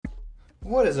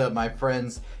What is up, my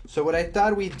friends? So what I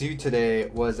thought we'd do today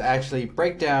was actually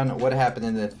break down what happened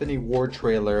in the Infinity War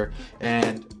trailer,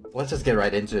 and let's just get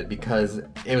right into it because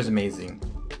it was amazing.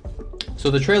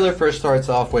 So the trailer first starts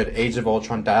off with Age of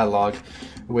Ultron dialogue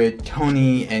with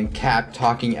Tony and Cap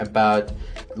talking about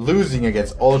losing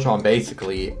against Ultron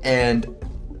basically, and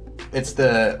it's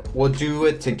the we'll do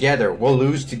it together, we'll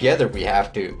lose together, we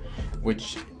have to,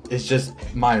 which is just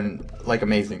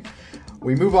amazing.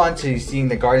 We move on to seeing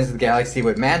the Guardians of the Galaxy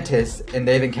with Mantis, and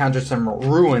they've encountered some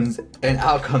ruins, and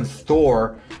out comes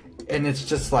Thor, and it's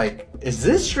just like, is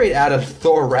this straight out of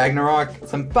Thor Ragnarok?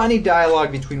 Some funny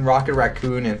dialogue between Rocket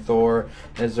Raccoon and Thor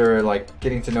as they're like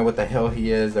getting to know what the hell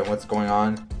he is and what's going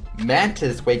on.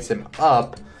 Mantis wakes him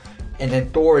up, and then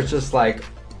Thor is just like,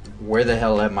 where the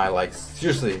hell am I? Like,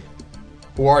 seriously,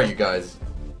 who are you guys?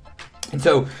 And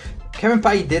so Kevin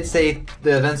Feige did say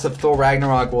the events of Thor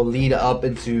Ragnarok will lead up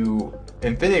into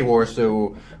Infinity War,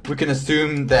 so we can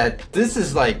assume that this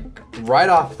is like right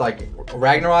off like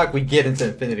Ragnarok, we get into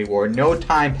Infinity War. No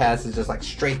time passes, just like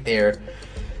straight there.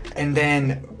 And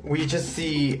then we just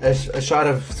see a shot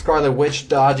of Scarlet Witch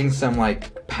dodging some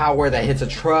like power that hits a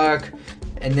truck.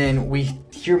 And then we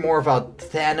hear more about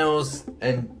Thanos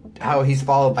and how he's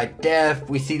followed by death.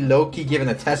 We see Loki giving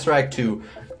a Tesseract to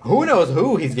who knows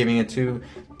who he's giving it to.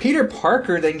 Peter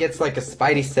Parker then gets like a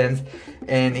Spidey sense,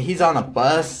 and he's on a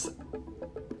bus.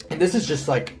 And this is just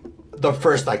like the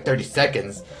first like 30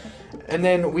 seconds. And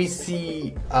then we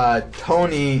see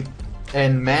Tony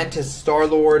and Mantis,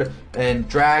 Star-Lord, and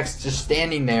Drax just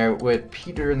standing there with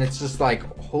Peter, and it's just like,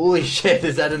 holy shit,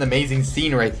 is that an amazing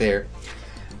scene right there.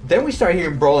 Then we start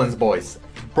hearing Brolin's voice.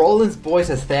 Brolin's voice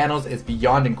as Thanos is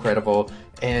beyond incredible,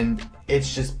 and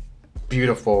it's just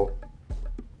beautiful.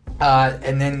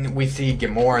 And then we see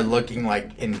Gamora looking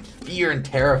like in fear and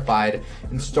terrified,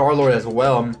 and Star-Lord as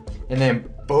well. And then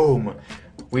boom,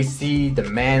 we see the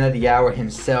man of the hour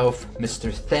himself,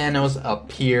 Mr. Thanos,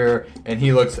 appear, and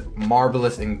he looks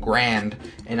marvelous and grand.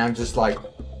 And I'm just like,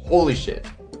 holy shit,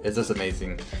 is this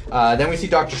amazing. Then we see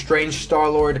Doctor Strange,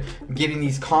 Star-Lord getting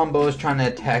these combos, trying to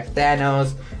attack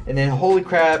Thanos. And then holy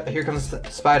crap, here comes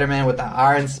Spider-Man with the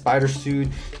Iron Spider suit,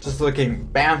 just looking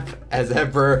bamf as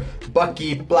ever.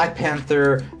 Bucky, Black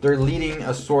Panther, they're leading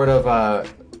a sort of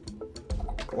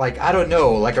like, I don't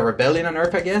know, like a rebellion on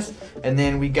Earth, I guess. And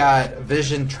then we got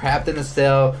Vision trapped in a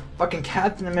cell. Fucking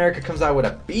Captain America comes out with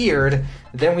a beard.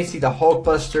 Then we see the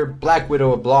Hulkbuster, Black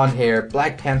Widow with blonde hair,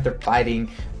 Black Panther fighting,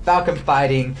 Falcon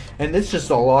fighting, and it's just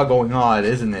a lot going on,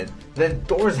 isn't it? Then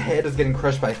Thor's head is getting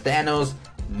crushed by Thanos.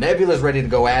 Nebula's ready to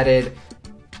go at it.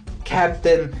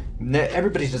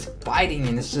 Everybody's just fighting,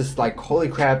 and it's just like, holy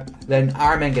crap. Then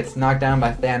Iron Man gets knocked down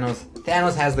by Thanos.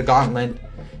 Thanos has the gauntlet,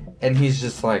 and he's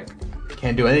just like,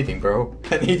 can't do anything, bro.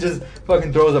 And he just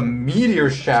fucking throws a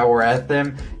meteor shower at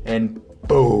them, and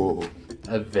boom.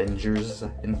 Avengers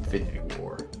Infinity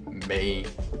War, May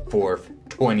 4th,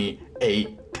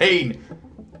 2018.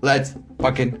 Let's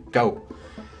fucking go.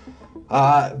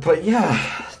 But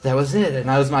yeah, that was it, and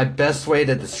that was my best way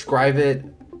to describe it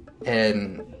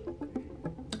and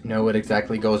know what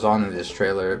exactly goes on in this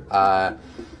trailer.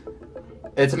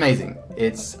 It's amazing.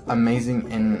 It's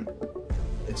amazing, and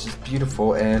it's just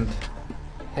beautiful, and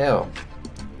hell,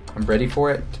 I'm ready for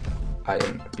it. I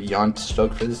am beyond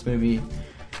stoked for this movie.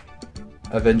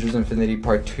 Avengers Infinity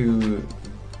Part 2.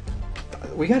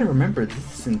 We gotta remember,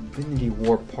 this is Infinity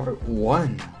War Part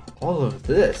 1. All of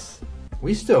this.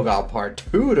 We still got Part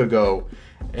 2 to go.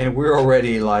 And we're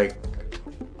already like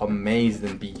amazed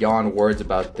and beyond words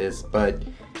about this. But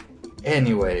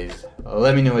anyways,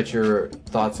 let me know what your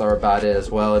thoughts are about it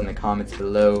as well in the comments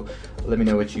below. Let me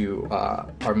know what you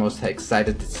are most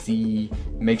excited to see.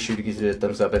 Make sure to give it a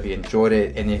thumbs up if you enjoyed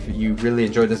it. And if you really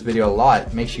enjoyed this video a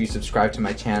lot, make sure you subscribe to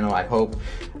my channel. I hope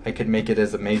I could make it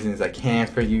as amazing as I can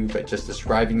for you, but just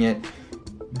describing it.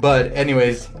 But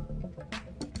anyways,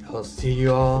 I'll see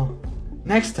you all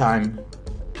next time.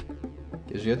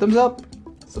 Give you a thumbs up.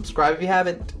 Subscribe if you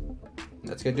haven't.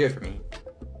 That's gonna do it for me.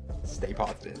 Stay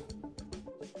positive.